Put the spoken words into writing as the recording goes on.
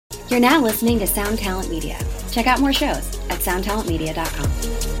You're now listening to Sound Talent Media. Check out more shows at soundtalentmedia.com.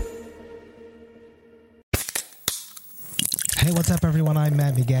 Hey, what's up, everyone? I'm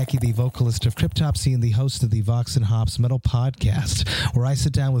Matt Migaki, the vocalist of Cryptopsy and the host of the Vox and Hops Metal Podcast, where I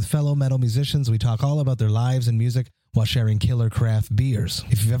sit down with fellow metal musicians. We talk all about their lives and music while sharing killer craft beers.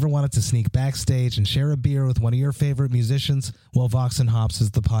 If you've ever wanted to sneak backstage and share a beer with one of your favorite musicians, well, Vox and Hops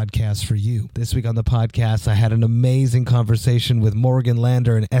is the podcast for you. This week on the podcast, I had an amazing conversation with Morgan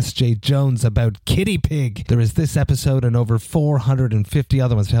Lander and S.J. Jones about Kitty Pig. There is this episode and over 450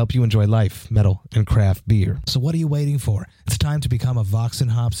 other ones to help you enjoy life, metal, and craft beer. So what are you waiting for? It's time to become a Vox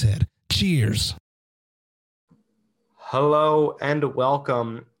and Hops head. Cheers! Hello and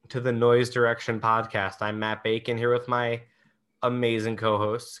welcome to the Noise Direction podcast. I'm Matt Bacon here with my amazing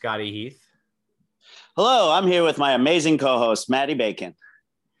co-host, Scotty Heath. Hello, I'm here with my amazing co-host, Maddie Bacon.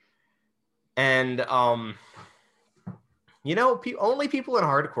 And, only people in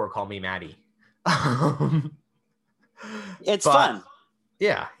hardcore call me Maddie. It's fun.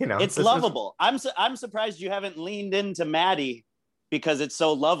 Yeah, it's lovable. I'm surprised you haven't leaned into Maddie because it's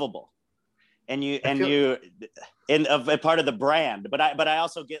so lovable. And a part of the brand, but I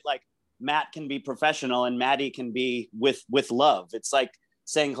also get like Matt can be professional and Maddie can be with love. It's like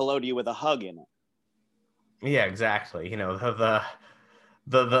saying hello to you with a hug in it. Yeah, exactly. The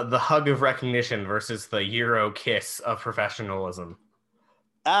hug of recognition versus the Euro kiss of professional-ism.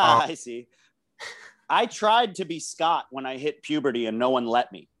 I see. I tried to be Scott when I hit puberty and no one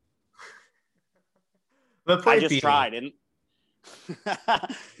let me. I just tried and.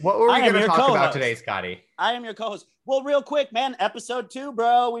 What were we going to talk about today, Scotty? I am your co-host. Well, real quick, man, episode 2,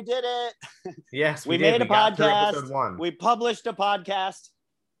 bro. We did it. Yes, we made a podcast. We published a podcast.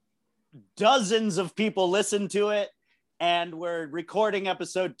 Dozens of people listened to it, and we're recording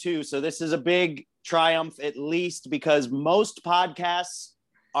episode 2. So this is a big triumph, at least because most podcasts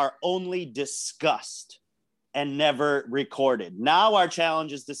are only discussed and never recorded. Now our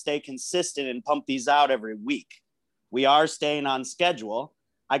challenge is to stay consistent and pump these out every week. We are staying on schedule.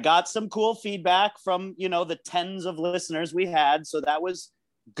 I got some cool feedback from, the tens of listeners we had. So that was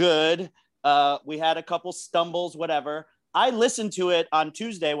good. We had a couple stumbles, whatever. I listened to it on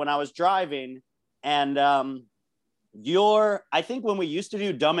Tuesday when I was driving. And I think when we used to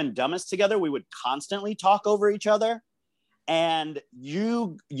do Dumb and Dumbest together, we would constantly talk over each other. And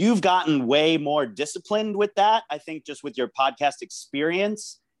you've gotten way more disciplined with that, I think, just with your podcast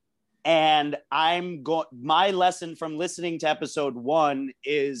experience. And my lesson from listening to episode 1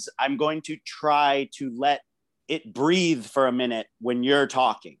 is I'm going to try to let it breathe for a minute when you're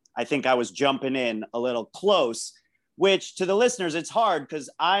talking. I think I was jumping in a little close, which to the listeners, it's hard because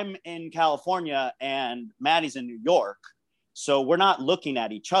I'm in California and Maddie's in New York. So we're not looking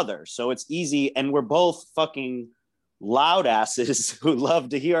at each other. So it's easy. And we're both fucking loud asses who love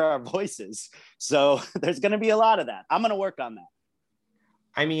to hear our voices. So there's going to be a lot of that. I'm going to work on that.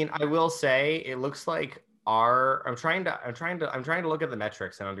 I mean, I will say it looks like I'm trying to look at the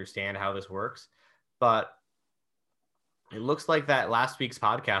metrics and understand how this works, but it looks like that last week's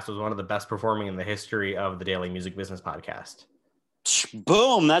podcast was one of the best performing in the history of the Daily Music Business Podcast.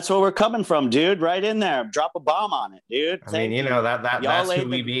 Boom. That's where we're coming from, dude. Right in there. Drop a bomb on it, dude. That's who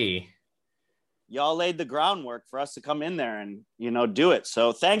we be. Y'all laid the groundwork for us to come in there and, do it.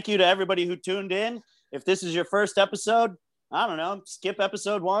 So thank you to everybody who tuned in. If this is your first episode, I don't know, skip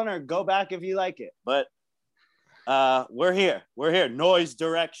episode 1 or go back if you like it. But we're here. Noise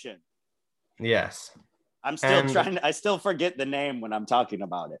Direction. Yes. I'm still I still forget the name when I'm talking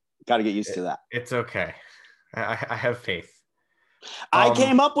about it. Got to get used to that. It's okay. I have faith. I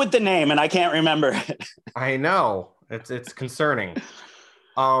came up with the name and I can't remember it. I know. It's concerning.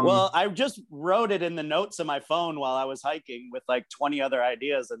 Well, I just wrote it in the notes of my phone while I was hiking with like 20 other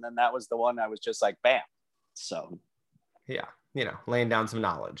ideas. And then that was the one I was just like, bam. So... yeah, laying down some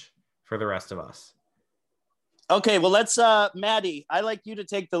knowledge for the rest of us. Okay, well, let's, Maddie, I like you to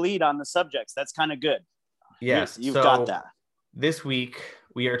take the lead on the subjects. That's kind of good. Yes, you've got that. This week,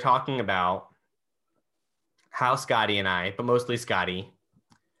 we are talking about how Scotty and I, but mostly Scotty,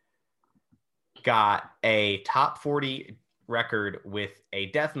 got a top 40 record with a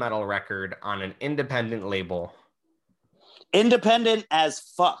death metal record on an independent label. Independent as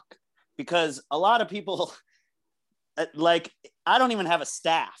fuck, because a lot of people... like, I don't even have a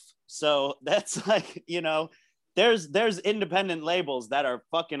staff. So that's like, there's independent labels that are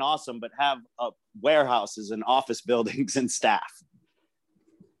fucking awesome, but have warehouses and office buildings and staff.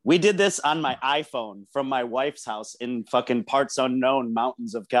 We did this on my iPhone from my wife's house in fucking parts unknown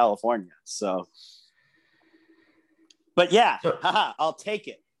mountains of California. So, but yeah, I'll take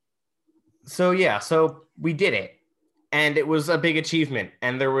it. So we did it. And it was a big achievement,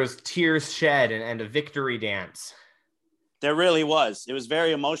 and there was tears shed and a victory dance. There really was. It was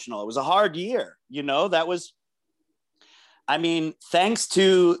very emotional. It was a hard year, that was, I mean, thanks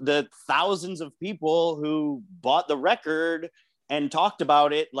to the thousands of people who bought the record and talked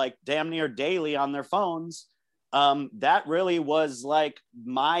about it like damn near daily on their phones. That really was like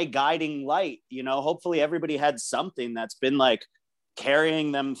my guiding light. Hopefully everybody had something that's been like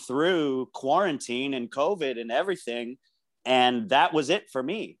carrying them through quarantine and COVID and everything. And that was it for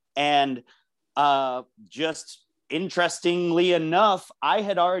me. And just interestingly enough, I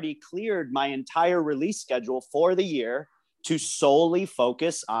had already cleared my entire release schedule for the year to solely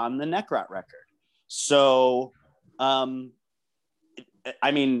focus on the Necrot record. So, I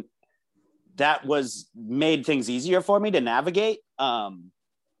mean, that made things easier for me to navigate.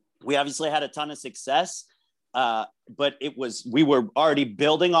 We obviously had a ton of success. But we were already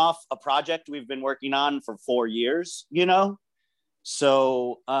building off a project we've been working on for 4 years,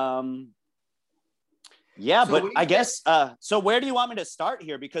 So, yeah, so but I guess, so where do you want me to start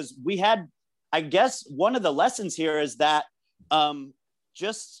here? Because I guess one of the lessons here is that,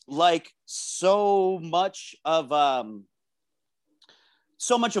 just like so much of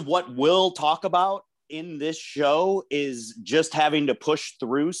what we'll talk about in this show is just having to push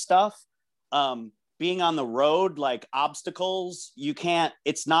through stuff. Being on the road, like obstacles,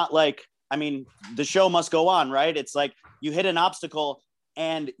 it's not like, I mean, the show must go on, right? It's like you hit an obstacle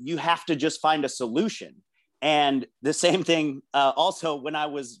and you have to just find a solution. And the same thing also when I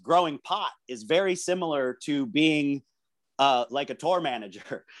was growing pot is very similar to being like a tour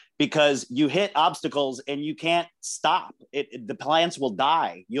manager, because you hit obstacles and you can't stop. The plants will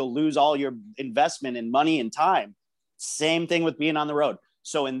die. You'll lose all your investment in money and time. Same thing with being on the road.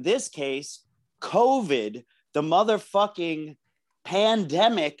 So in this case, COVID, the motherfucking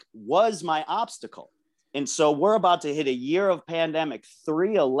pandemic, was my obstacle. And so we're about to hit a year of pandemic.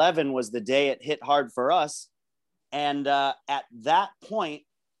 3/11 was the day it hit hard for us. And at that point,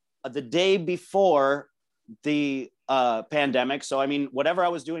 the day before the pandemic, so I mean, whatever I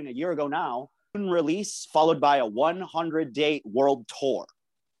was doing a year ago now, release followed by a 100-date world tour.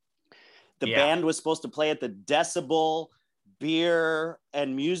 The band was supposed to play at the Decibel Beer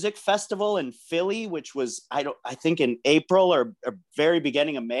and Music Festival in Philly, which was I think in April or very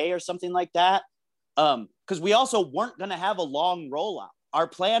beginning of May or something like that. Because we also weren't going to have a long rollout. Our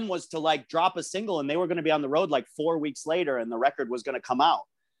plan was to like drop a single and they were going to be on the road like 4 weeks later and the record was going to come out.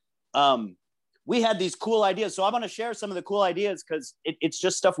 We had these cool ideas. So I'm going to share some of the cool ideas because it's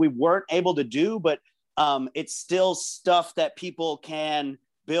just stuff we weren't able to do, but it's still stuff that people can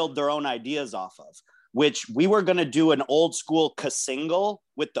build their own ideas off of, which we were going to do an old school single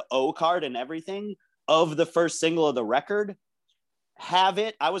with the O card and everything of the first single of the record.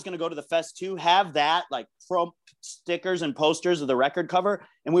 I was going to go to the fest too, have that like stickers and posters of the record cover.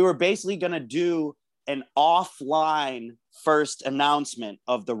 And we were basically going to do an offline first announcement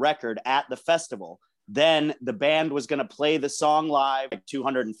of the record at the festival. Then the band was going to play the song live, like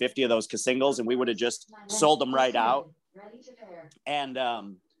 250 of those singles, and we would have just sold them right out. And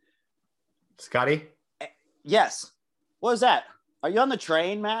Scotty? Yes. What was that? Are you on the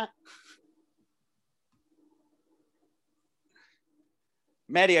train, Matt?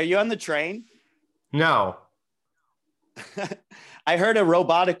 Maddie, are you on the train? No. I heard a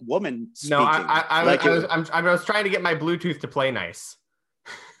robotic woman speaking. No, I was trying to get my Bluetooth to play nice.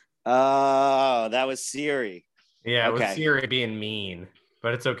 Oh, that was Siri. Yeah, it was Siri being mean,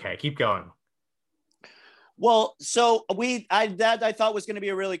 but it's okay. Keep going. Well, so I thought was going to be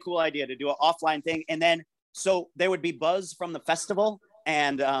a really cool idea to do an offline thing. And then, so there would be buzz from the festival.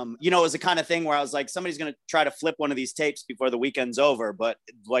 And, it was the kind of thing where I was like, somebody's going to try to flip one of these tapes before the weekend's over, but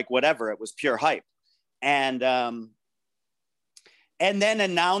like, whatever, it was pure hype. And then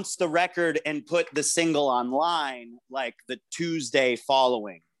announce the record and put the single online, like the Tuesday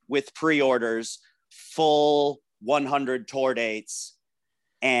following with pre-orders, full 100 tour dates,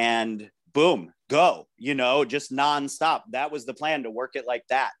 and boom, go, just nonstop. That was the plan, to work it like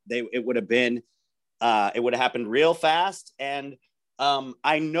that. It would have happened real fast. And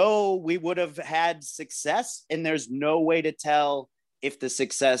I know we would have had success, and there's no way to tell if the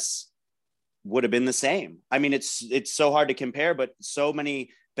success would have been the same. I mean, it's so hard to compare, but so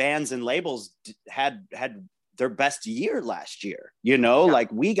many bands and labels had their best year last year,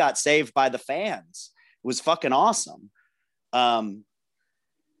 like we got saved by the fans. It was fucking awesome.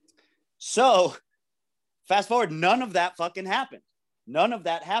 So fast forward, none of that fucking happened. None of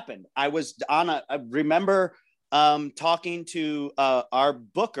that happened. I remember talking to our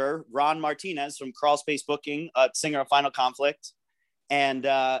booker, Ron Martinez from Crawl Space Booking, singer of Final Conflict. And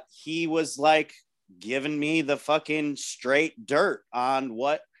he was like, giving me the fucking straight dirt on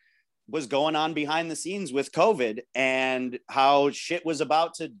what was going on behind the scenes with COVID and how shit was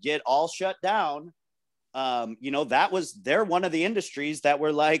about to get all shut down. You know, they're one of the industries that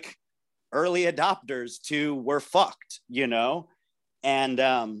were like early adopters to we're fucked, you know? And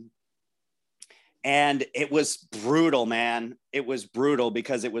it was brutal, man. It was brutal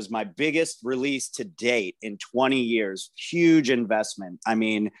because it was my biggest release to date in 20 years. Huge investment. I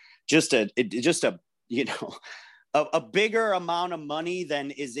mean, just a you know, a bigger amount of money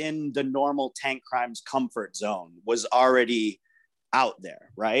than is in the normal Tank Crimes comfort zone was already out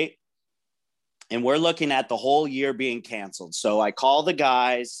there, right? And we're looking at the whole year being canceled. So I call the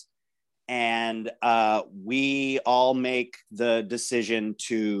guys, and we all make the decision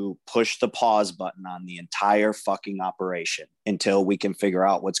to push the pause button on the entire fucking operation until we can figure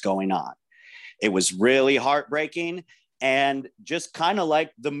out what's going on. It was really heartbreaking and just kind of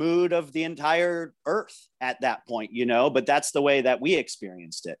like the mood of the entire earth at that point, you know, but that's the way that we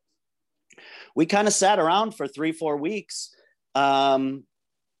experienced it. We kind of sat around for 3-4 weeks,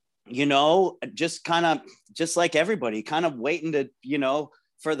 you know, just like everybody, kind of waiting to, you know,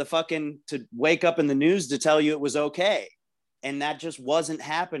 for the fucking to wake up in the news to tell you it was okay. And that just wasn't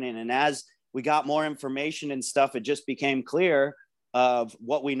happening. And as we got more information and stuff, it just became clear of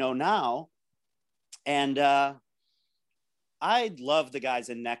what we know now. And I love the guys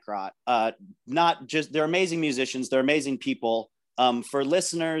in Necrot. Not just, they're amazing musicians, they're amazing people. For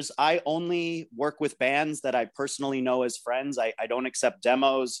listeners, I only work with bands that I personally know as friends. I don't accept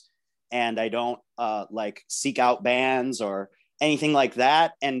demos, and I don't like seek out bands or anything like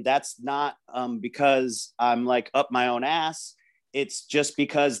that. And that's not because I'm like up my own ass. It's just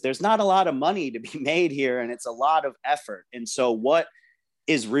because there's not a lot of money to be made here, and it's a lot of effort. And so what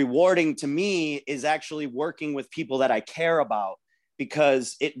is rewarding to me is actually working with people that I care about,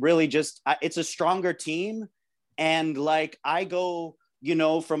 because it really just, it's a stronger team. And like, I go, you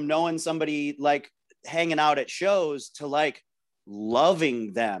know, from knowing somebody like hanging out at shows to like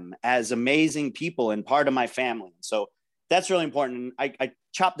loving them as amazing people and part of my family. So that's really important. I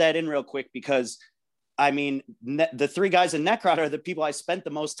chopped that in real quick because I mean, the 3 guys in Necrot are the people I spent the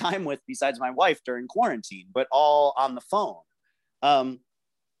most time with besides my wife during quarantine, but all on the phone.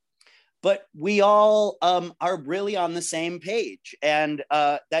 But we all are really on the same page. And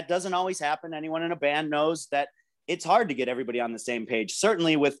that doesn't always happen. Anyone in a band knows that it's hard to get everybody on the same page,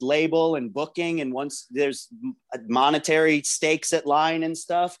 certainly with label and booking. And once there's monetary stakes at line and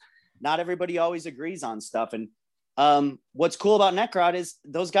stuff, not everybody always agrees on stuff. And what's cool about Necrot is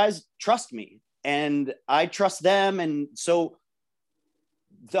those guys trust me and I trust them. And so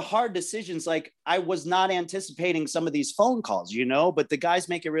the hard decisions, like I was not anticipating some of these phone calls, you know, but the guys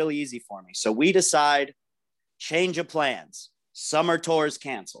make it really easy for me. So we decide, change of plans. Summer tours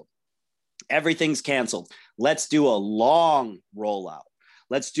canceled. Everything's canceled. Let's do a long rollout.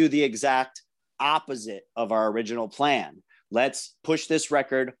 Let's do the exact opposite of our original plan. Let's push this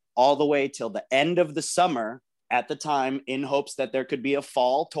record all the way till the end of the summer at the time, in hopes that there could be a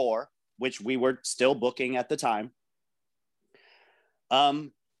fall tour, which we were still booking at the time,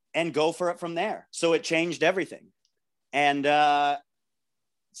 and go for it from there. So it changed everything. And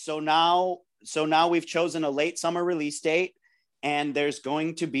so now we've chosen a late summer release date, and there's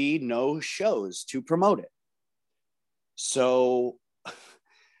going to be no shows to promote it. So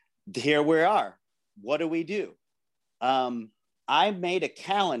here we are. What do we do? I made a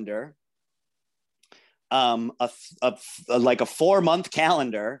calendar, like a 4-month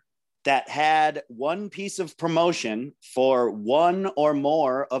calendar that had one piece of promotion for one or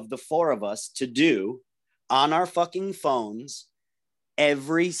more of the 4 of us to do on our fucking phones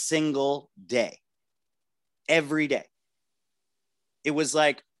every single day. Every day. It was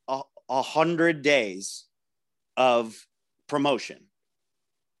like 100 days of promotion,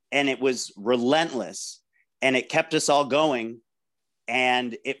 and it was relentless, and it kept us all going,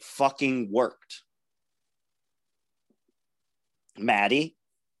 and it fucking worked. Maddie?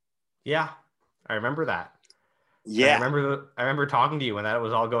 Yeah, I remember that. Yeah. I remember talking to you when that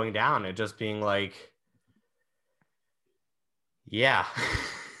was all going down and just being like, yeah.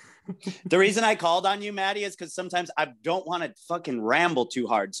 The reason I called on you, Maddie, is because sometimes I don't want to fucking ramble too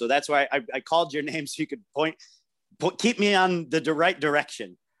hard. So that's why I called your name so you could keep me on the right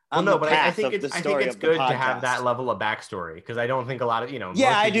direction. Well, no, but I think it's good to have that level of backstory, because I don't think a lot of, most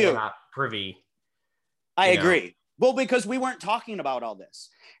I people do. are not privy. I agree. Well, because we weren't talking about all this.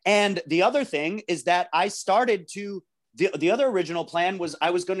 And the other thing is that I started to, the other original plan was I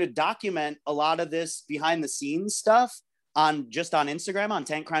was going to document a lot of this behind the scenes stuff on Instagram, on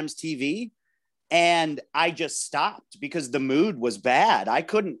Tank Crimes TV. And I just stopped because the mood was bad. I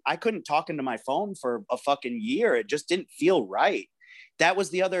couldn't talk into my phone for a fucking year. It just didn't feel right. That was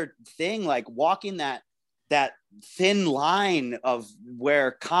the other thing, like walking that thin line of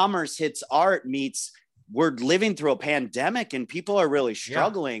where commerce hits art meets we're living through a pandemic and people are really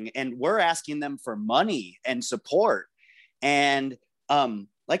struggling, and we're asking them for money and support. And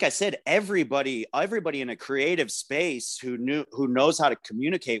like I said, everybody in a creative space who knows how to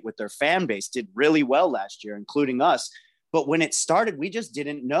communicate with their fan base did really well last year, including us. But when it started, we just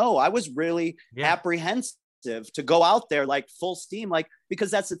didn't know. I was really apprehensive to go out there like full steam, like,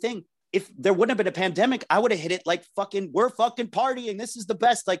 because that's the thing. If there wouldn't have been a pandemic, I would have hit it like we're fucking partying. This is the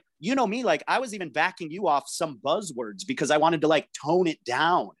best. Like, you know me, like I was even backing you off some buzzwords because I wanted to like tone it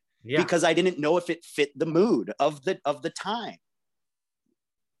down because I didn't know if it fit the mood of the time.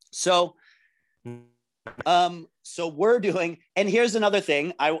 So we're doing, and here's another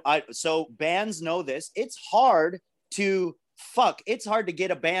thing. So bands know this. It's hard to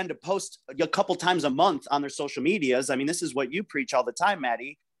get a band to post a couple times a month on their social medias. I mean, this is what you preach all the time,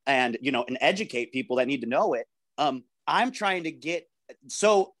 Maddie, and educate people that need to know it. I'm trying to get,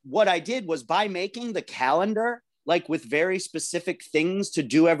 so what I did was by making the calendar, like with very specific things to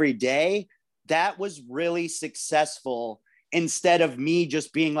do every day, that was really successful. Instead of me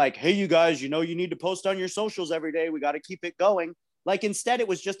just being like, hey, you guys, you need to post on your socials every day. We got to keep it going. Like, instead, it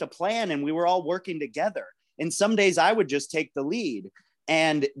was just a plan and we were all working together. And some days I would just take the lead.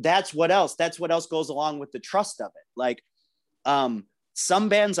 And that's what else goes along with the trust of it. Like, some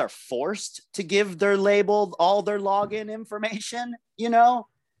bands are forced to give their label all their login information,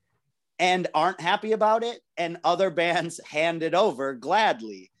 and aren't happy about it. And other bands hand it over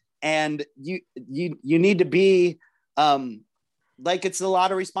gladly. And you need to be, like, it's a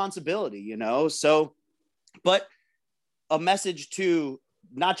lot of responsibility, so, but a message to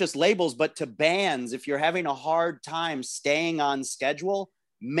not just labels, but to bands, if you're having a hard time staying on schedule,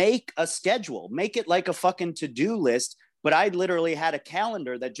 make a schedule, make it like a fucking to-do list. But I literally had a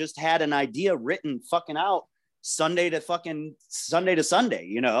calendar that just had an idea written fucking out Sunday to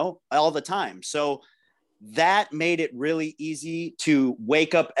Sunday, all the time. So that made it really easy to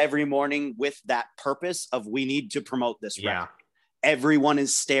wake up every morning with that purpose of, we need to promote this record. Everyone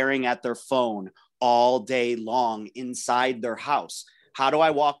is staring at their phone all day long inside their house. How do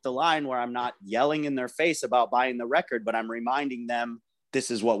I walk the line where I'm not yelling in their face about buying the record, but I'm reminding them this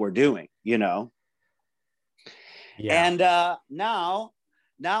is what we're doing, And now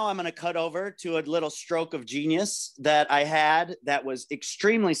I'm going to cut over to a little stroke of genius that I had that was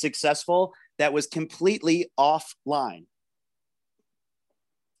extremely successful, that was completely offline.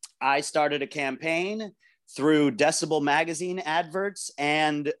 I started a campaign through Decibel magazine adverts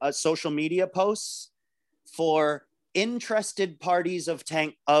and social media posts for interested parties of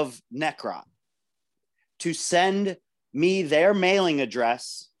Necrot to send me their mailing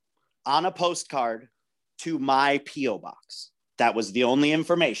address on a postcard to my P.O. box. That was the only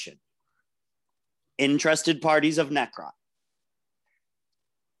information. Interested parties of Necrot.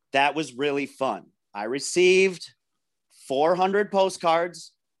 That was really fun. I received 400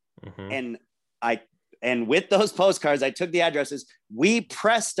 postcards, and with those postcards, I took the addresses. We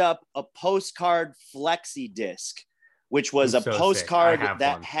pressed up a postcard flexi disc, which was a postcard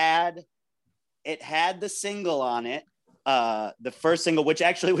that had the single on it. The first single, which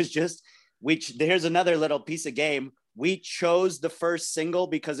actually was here's another little piece of game. We chose the first single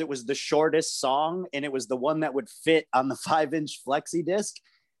because it was the shortest song and it was the one that would fit on the 5-inch flexi disc.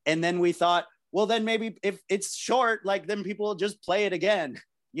 And then we thought, well, then maybe if it's short, like, then people will just play it again,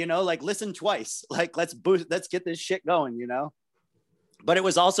 like listen twice, like let's get this shit going, But it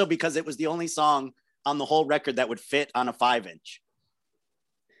was also because it was the only song on the whole record that would fit on a 5-inch.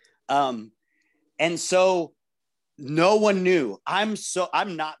 And so no one knew. I'm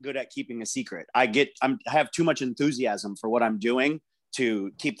not good at keeping a secret. I have too much enthusiasm for what I'm doing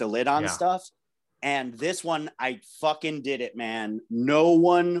to keep the lid on stuff. And this one, I fucking did it, man. No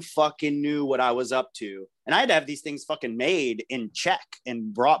one fucking knew what I was up to. And I had to have these things fucking made in Czech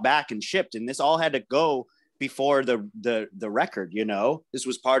and brought back and shipped. And this all had to go before the record, This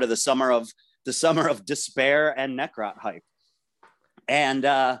was part of the summer of despair and Necrot hype. And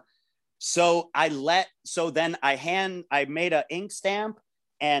then I made an ink stamp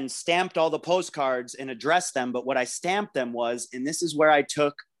and stamped all the postcards and addressed them. But what I stamped them was, and this is where I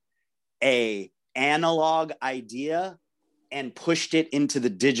took a analog idea and pushed it into the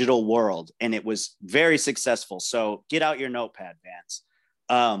digital world, and it was very successful. So get out your notepad, Vance.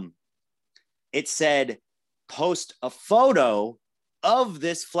 It said, post a photo of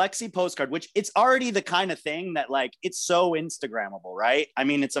this flexi postcard, which it's already the kind of thing that, like, it's so Instagrammable, right? I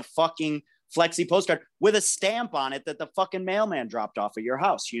mean, it's a fucking flexi postcard with a stamp on it that the fucking mailman dropped off at your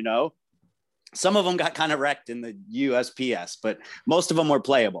house, you know? Some of them got kind of wrecked in the USPS, but most of them were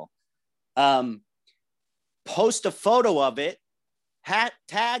playable. Post a photo of it,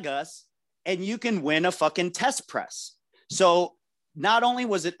 tag us, and you can win a fucking test press. So not only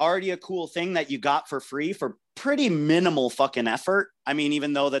was it already a cool thing that you got for free for pretty minimal fucking effort. I mean,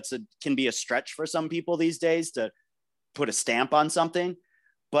 even though can be a stretch for some people these days to put a stamp on something,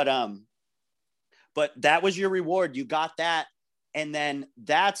 but that was your reward. You got that. And then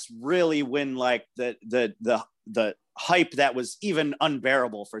that's really when like the hype that was even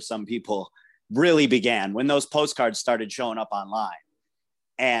unbearable for some people really began, when those postcards started showing up online.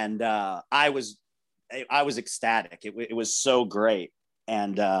 And I was ecstatic. It was so great.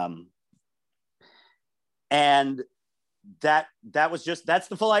 And that's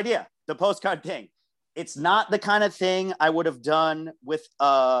the full idea, the postcard thing. It's not the kind of thing I would have done with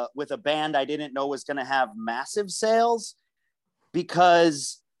a band I didn't know was going to have massive sales,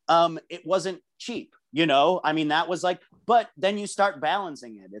 because it wasn't cheap, you know? I mean, that was like, but then you start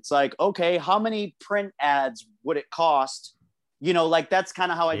balancing it. It's like, okay, how many print ads would it cost? You know, like that's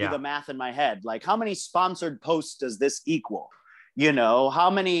kind of how I do the math in my head. Like, how many sponsored posts does this equal? You know, how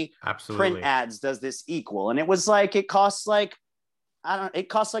many print ads does this equal? And it was like, it costs like a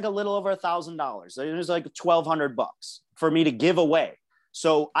little over $1,000. It was like $1,200 for me to give away.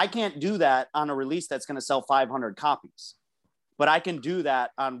 So I can't do that on a release that's going to sell 500 copies. But I can do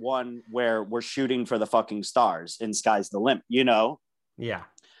that on one where we're shooting for the fucking stars and sky's the limit, you know? Yeah.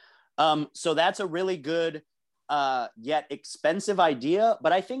 So that's a really good, yet expensive idea.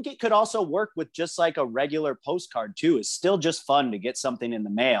 But I think it could also work with just like a regular postcard too. It's still just fun to get something in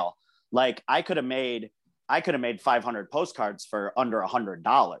the mail. Like I could have made 500 postcards for under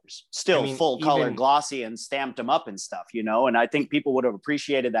 $100, still full color, glossy, and stamped them up and stuff, you know? And I think people would have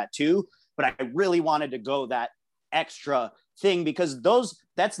appreciated that too. But I really wanted to go that extra thing, because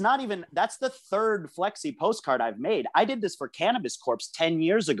that's the third flexi postcard I've made. I did this for Cannabis Corpse 10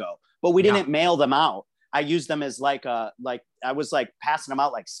 years ago, but we didn't mail them out. I used them as I was like passing them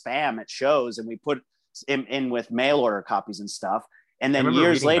out like spam at shows, and we put in with mail order copies and stuff. And then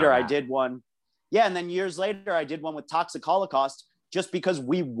years later I did one. Yeah. And then years later I did one with Toxic Holocaust, just because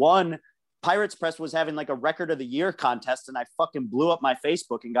we won. Pirates Press was having like a record of the year contest, and I fucking blew up my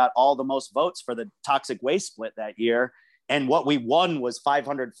Facebook and got all the most votes for the Toxic Waste split that year. And what we won was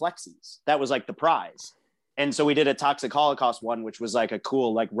 500 flexies. That was like the prize. And so we did a Toxic Holocaust one, which was like a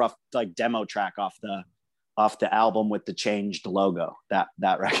cool, like rough, like demo track off the album with the changed logo. That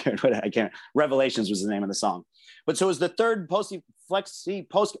record, Revelations was the name of the song. But so it was the third flexi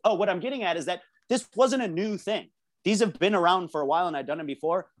post. Oh, what I'm getting at is that this wasn't a new thing. These have been around for a while, and I've done them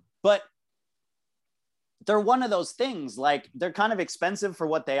before, but they're one of those things, like they're kind of expensive for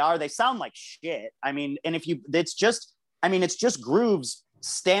what they are. They sound like shit. I mean, and it's just grooves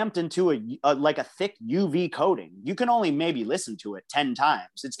stamped into a thick UV coating. You can only maybe listen to it 10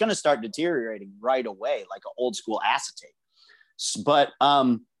 times. It's going to start deteriorating right away, like an old school acetate. But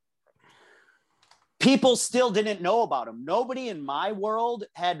people still didn't know about them. Nobody in my world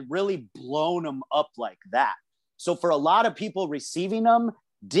had really blown them up like that. So for a lot of people receiving them,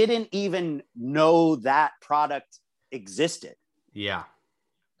 didn't even know that product existed. Yeah.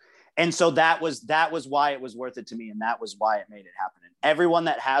 And so that was why it was worth it to me. And that was why it made it happen. And everyone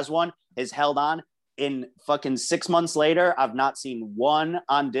that has one is held on. In fucking 6 months later, I've not seen one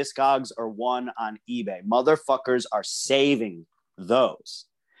on Discogs or one on eBay. Motherfuckers are saving those.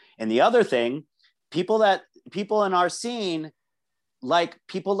 And the other thing, people in our scene, like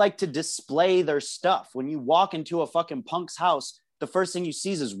people like to display their stuff. When you walk into a fucking punk's house, the first thing you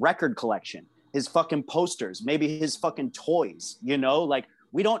see is his record collection, his fucking posters, maybe his fucking toys, you know? Like,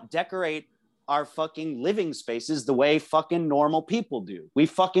 we don't decorate our fucking living spaces the way fucking normal people do. We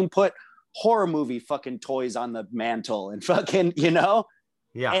fucking put horror movie fucking toys on the mantle and fucking, you know?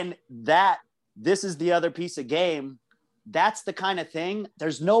 Yeah. And this is the other piece of game. That's the kind of thing.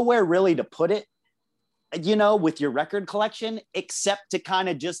 There's nowhere really to put it, you know, with your record collection, except to kind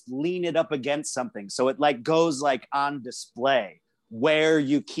of just lean it up against something. So it like goes like on display, where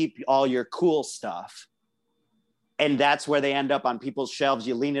you keep all your cool stuff. And that's where they end up on people's shelves.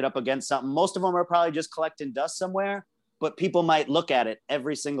 You lean it up against something. Most of them are probably just collecting dust somewhere, but people might look at it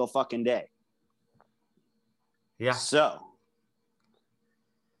every single fucking day. Yeah. So,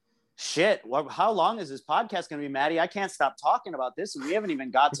 shit. How long is this podcast going to be, Maddie? I can't stop talking about this, and we haven't even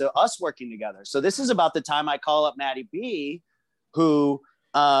got to us working together. So this is about the time I call up Maddie B, who,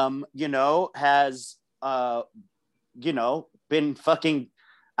 you know, has, you know, been fucking,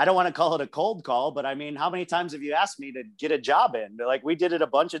 I don't want to call it a cold call, but I mean, how many times have you asked me to get a job in? Like, we did it a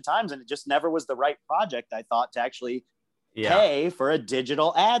bunch of times and it just never was the right project, I thought, to actually pay for a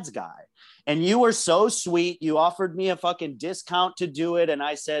digital ads guy. And you were so sweet. You offered me a fucking discount to do it. And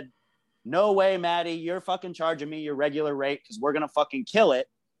I said, no way, Maddie, you're fucking charging me your regular rate because we're going to fucking kill it.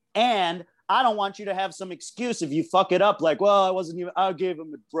 And I don't want you to have some excuse if you fuck it up. Like, well, I gave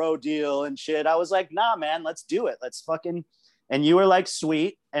him a bro deal and shit. I was like, nah, man, let's do it. Let's fucking, and you were like,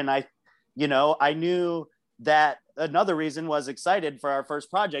 sweet. And I knew that another reason was excited for our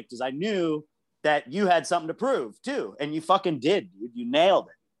first project is I knew that you had something to prove too. And you fucking did, dude. You nailed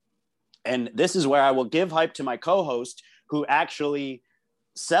it. And this is where I will give hype to my co-host who actually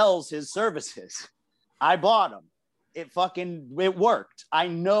sells his services. I bought them. It worked. I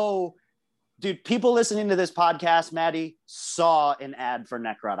know, dude, people listening to this podcast, Maddie, saw an ad for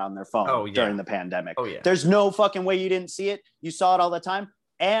Necrot on their phone during the pandemic. Oh, yeah. There's no fucking way you didn't see it. You saw it all the time.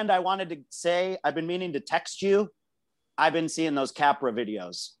 And I wanted to say, I've been meaning to text you. I've been seeing those Capra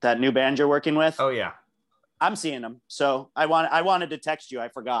videos, that new band you're working with. Oh, yeah. I'm seeing them. So I wanted to text you. I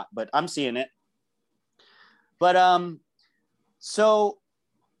forgot, but I'm seeing it. But so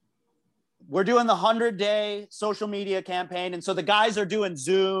we're doing the 100-day social media campaign. And so the guys are doing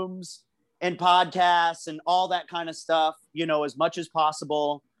Zooms and podcasts and all that kind of stuff, as much as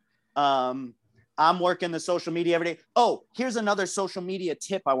possible. I'm working the social media every day. Oh, here's another social media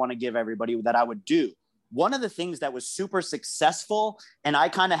tip I want to give everybody that I would do. One of the things that was super successful, and I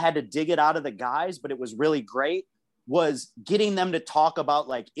kind of had to dig it out of the guys, but it was really great, was getting them to talk about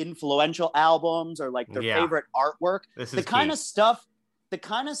like influential albums or like their favorite artwork. The kind of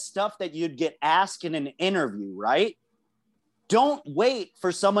stuff that you'd get asked in an interview, right? Don't wait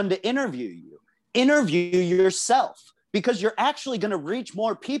for someone to interview you. Interview yourself, because you're actually going to reach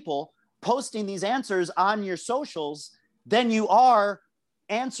more people posting these answers on your socials than you are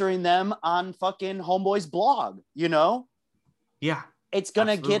answering them on fucking Homeboy's blog, Yeah. It's going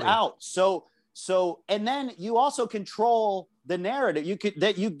to get out. So, and then you also control the narrative.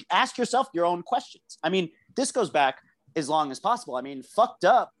 You ask yourself your own questions. I mean, this goes back as long as possible. I mean, Fucked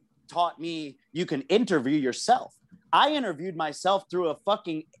Up taught me you can interview yourself. I interviewed myself through a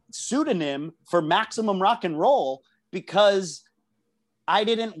fucking pseudonym for Maximum Rock and Roll because I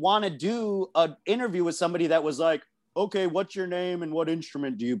didn't want to do an interview with somebody that was like, okay, what's your name and what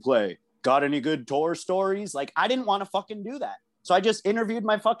instrument do you play? Got any good tour stories? Like, I didn't want to fucking do that. So I just interviewed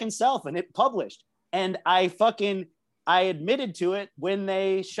my fucking self and it published. And I admitted to it when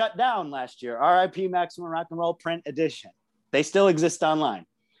they shut down last year. RIP Maximum Rock and Roll print edition. They still exist online.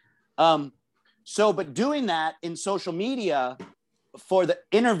 But doing that in social media for the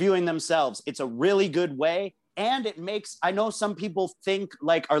interviewing themselves, it's a really good way. And it makes, I know some people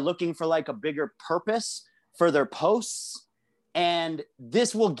are looking for like a bigger purpose for their posts. And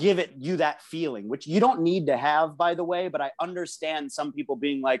this will give you that feeling, which you don't need to have, by the way. But I understand some people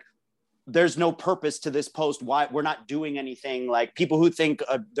being like, there's no purpose to this post. Why we're not doing anything, like people who think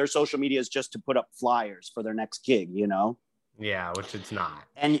their social media is just to put up flyers for their next gig, Yeah, which it's not.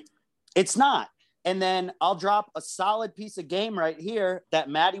 And it's not. And then I'll drop a solid piece of game right here that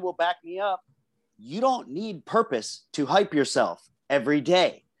Maddie will back me up. You don't need purpose to hype yourself every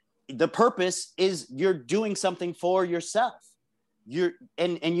day. The purpose is you're doing something for yourself.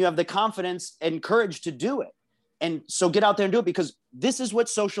 And you have the confidence and courage to do it. And so get out there and do it, because this is what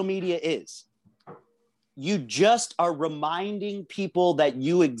social media is. You just are reminding people that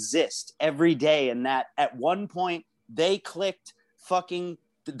you exist every day, and that at one point they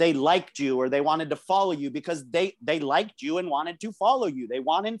liked you or they wanted to follow you because they liked you and wanted to follow you. They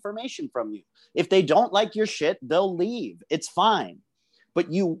want information from you. If they don't like your shit, they'll leave. It's fine. But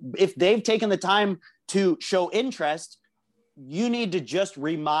if they've taken the time to show interest, you need to just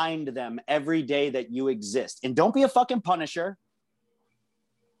remind them every day that you exist. And don't be a fucking punisher.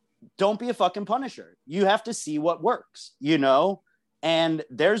 Don't be a fucking punisher. You have to see what works, and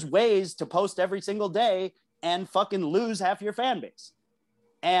there's ways to post every single day and fucking lose half your fan base.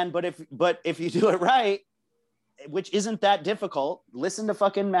 But if you do it right, which isn't that difficult, listen to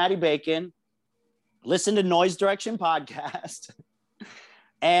fucking Maddie Bacon, listen to Noise Direction podcast,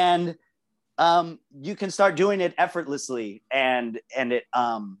 and you can start doing it effortlessly, and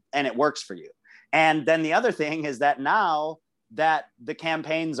it works for you. And then the other thing is that now that the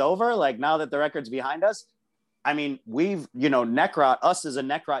campaign's over, like now that the record's behind us, I mean, we've, Necrot, us as a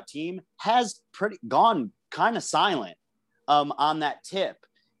Necrot team has gone kind of silent on that tip.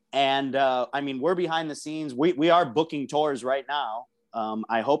 And I mean, we're behind the scenes. We are booking tours right now.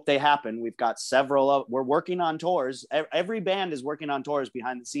 I hope they happen. We've got we're working on tours. Every band is working on tours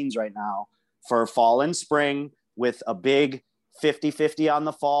behind the scenes right now for fall and spring with a big 50-50 on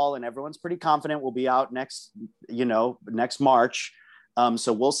the fall, and everyone's pretty confident we'll be out next March.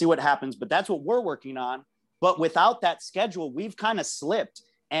 So we'll see what happens, but that's what we're working on. But without that schedule, we've kind of slipped.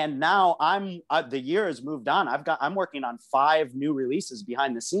 And now the year has moved on. I'm working on 5 new releases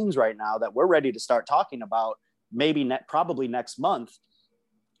behind the scenes right now that we're ready to start talking about probably next month.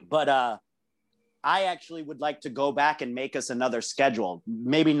 But I actually would like to go back and make us another schedule.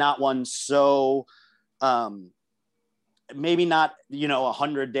 Maybe not one so, maybe not,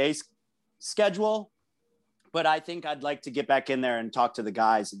 100 days schedule, but I think I'd like to get back in there and talk to the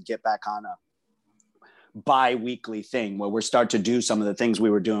guys and get back on a bi-weekly thing where we're start to do some of the things we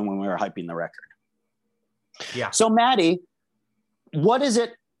were doing when we were hyping the record. Yeah. So Maddie, what is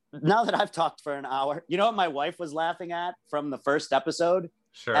it now that I've talked for an hour? You know what my wife was laughing at from the first episode?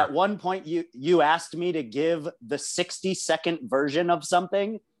 Sure. At one point you asked me to give the 60-second version of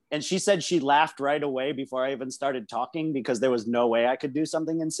something, and she said she laughed right away before I even started talking because there was no way I could do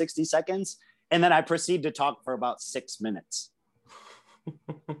something in 60 seconds. And then I proceed to talk for about 6 minutes.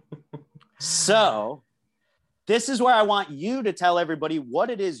 So this is where I want you to tell everybody what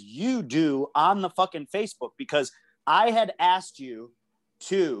it is you do on the fucking Facebook, because I had asked you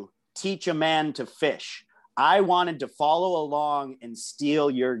to teach a man to fish. I wanted to follow along and steal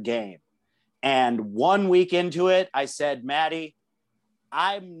your game. And 1 week into it, I said, Maddie,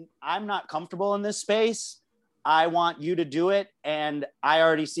 I'm not comfortable in this space. I want you to do it. And I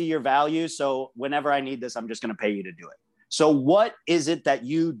already see your value. So whenever I need this, I'm just going to pay you to do it. So what is it that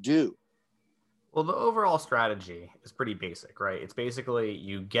you do? Well, the overall strategy is pretty basic, right? It's basically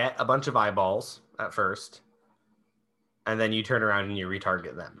you get a bunch of eyeballs at first, and then you turn around and you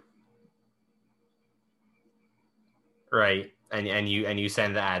retarget them. Right? And you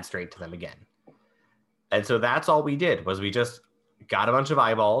send the ad straight to them again. And so that's all we did, was we just got a bunch of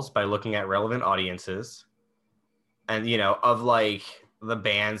eyeballs by looking at relevant audiences and, of like the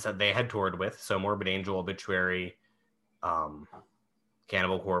bands that they had toured with. So Morbid Angel, Obituary,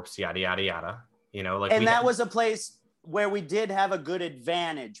 Cannibal Corpse, yada, yada, yada. And that was a place where we did have a good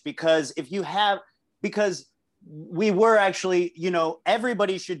advantage, because because we were actually,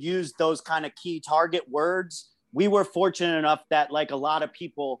 everybody should use those kind of key target words. We were fortunate enough that like a lot of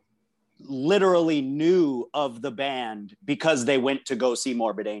people literally knew of the band because they went to go see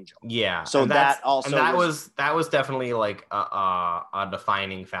Morbid Angel. Yeah. So that was definitely like a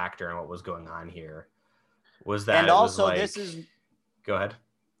defining factor in what was going on here. Was that? And also this is. Go ahead.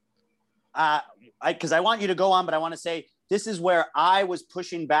 Because I want you to go on, but I want to say this is where I was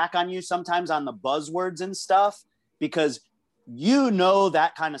pushing back on you sometimes on the buzzwords and stuff, because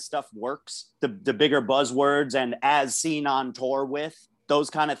that kind of stuff works, the bigger buzzwords and as seen on tour with those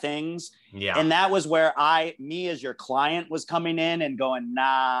kind of things. Yeah. And that was where me as your client was coming in and going,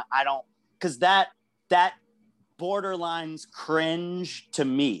 nah, I don't, because that borderlines cringe to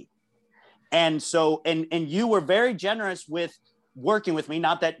me. And so, and you were very generous with working with me,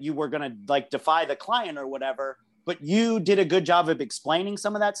 not that you were going to like defy the client or whatever, but you did a good job of explaining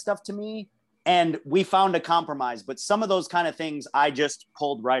some of that stuff to me, and we found a compromise. But some of those kind of things I just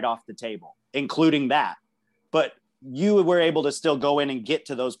pulled right off the table, including that. But you were able to still go in and get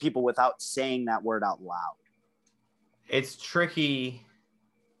to those people without saying that word out loud. It's tricky.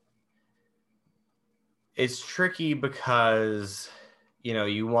 It's tricky because,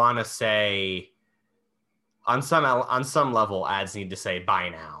 you want to say, on some level, ads need to say buy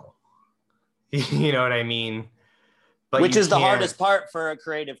now. You know what I mean? But which is the hardest part for a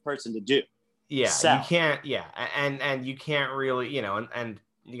creative person to do. Yeah, sell. You can't. Yeah, and you can't really, and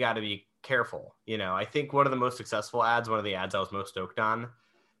you got to be careful. I think one of the most successful ads, one of the ads I was most stoked on,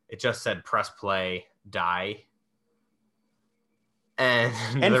 it just said press play, die. And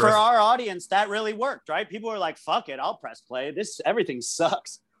for our audience, that really worked, right? People were like, fuck it, I'll press play. Everything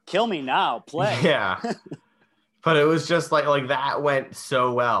sucks. Kill me now, play. Yeah. But it was just like that went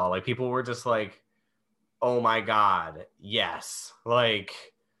so well. Like people were just like, oh my God, yes.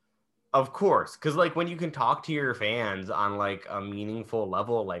 Like, of course. Cause like when you can talk to your fans on like a meaningful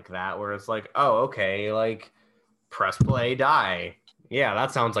level like that, where it's like, oh, okay, like press play, die. Yeah,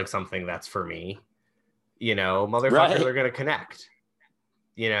 that sounds like something that's for me. Motherfuckers right. are gonna connect.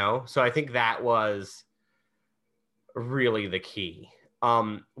 So I think that was really the key.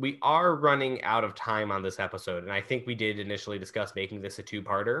 We are running out of time on this episode, and I think we did initially discuss making this a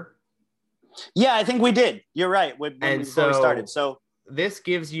 2-parter. Yeah, I think we did. You're right. Before we started. So this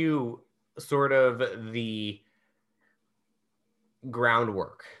gives you sort of the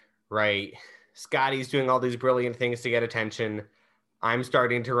groundwork, right? Scotty's doing all these brilliant things to get attention. I'm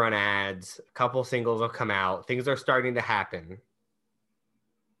starting to run ads. A couple singles will come out. Things are starting to happen.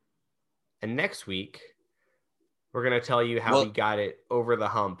 And next week, We're going to tell you how we got it over the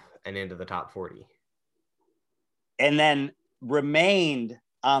hump and into the top 40. And then remained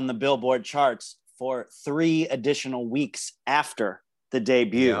on the Billboard charts for 3 additional weeks after the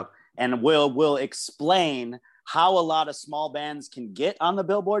debut. Yep. And we'll explain how a lot of small bands can get on the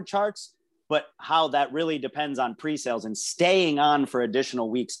Billboard charts, but how that really depends on pre-sales, and staying on for additional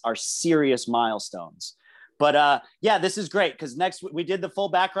weeks are serious milestones. But this is great, because next we did the full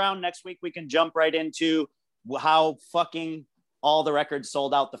background. Next week we can jump right into how fucking all the records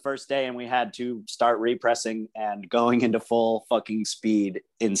sold out the first day, and we had to start repressing and going into full fucking speed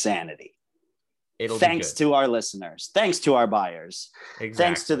insanity. Thanks to our listeners. Thanks to our buyers. Exactly.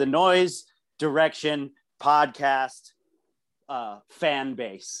 Thanks to the Noise Direction podcast fan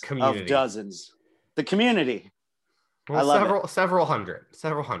base community of dozens. The community. Well, I love several hundred,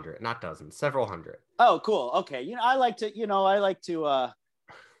 not dozens, several hundred. Oh, cool. Okay. I like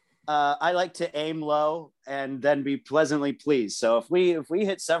to aim low and then be pleasantly pleased. So if we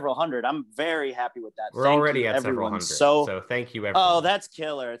hit several hundred, I'm very happy with that. We're already at several hundred. So thank you, everyone. Oh, that's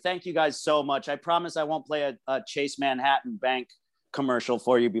killer. Thank you guys so much. I promise I won't play a Chase Manhattan Bank commercial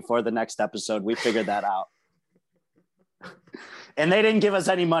for you before the next episode. We figured that out. And they didn't give us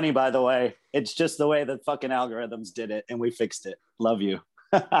any money, by the way. It's just the way the fucking algorithms did it, and we fixed it. Love you.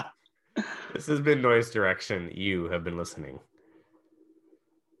 This has been Noise Direction. You have been listening.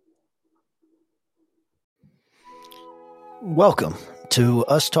 Welcome to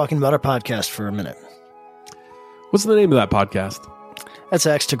us talking about our podcast for a minute. What's the name of that podcast? That's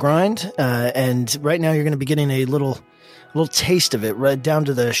Axe to Grind, and right now you're going to be getting a little taste of it, right down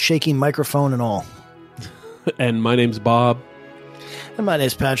to the shaky microphone and all. And my name's Bob. And my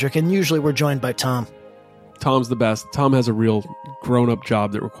name's Patrick, and usually we're joined by Tom. Tom's the best. Tom has a real grown-up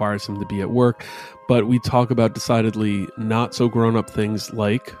job that requires him to be at work, but we talk about decidedly not so grown-up things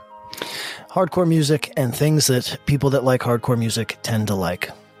like hardcore music and things that people that like hardcore music tend to like.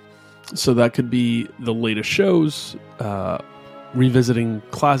 So that could be the latest shows, revisiting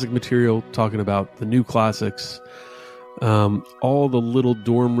classic material, talking about the new classics, all the little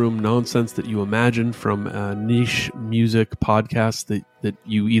dorm room nonsense that you imagine from niche music podcasts that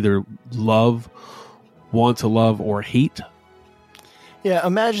you either love, want to love, or hate. Yeah,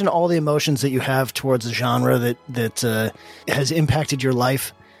 imagine all the emotions that you have towards a genre that has impacted your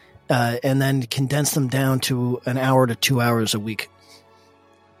life, and then condense them down to an hour to 2 hours a week.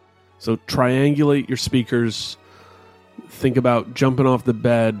 So triangulate your speakers, think about jumping off the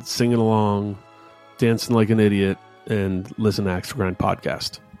bed, singing along, dancing like an idiot, and listen to Axe to Grind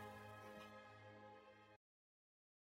podcast.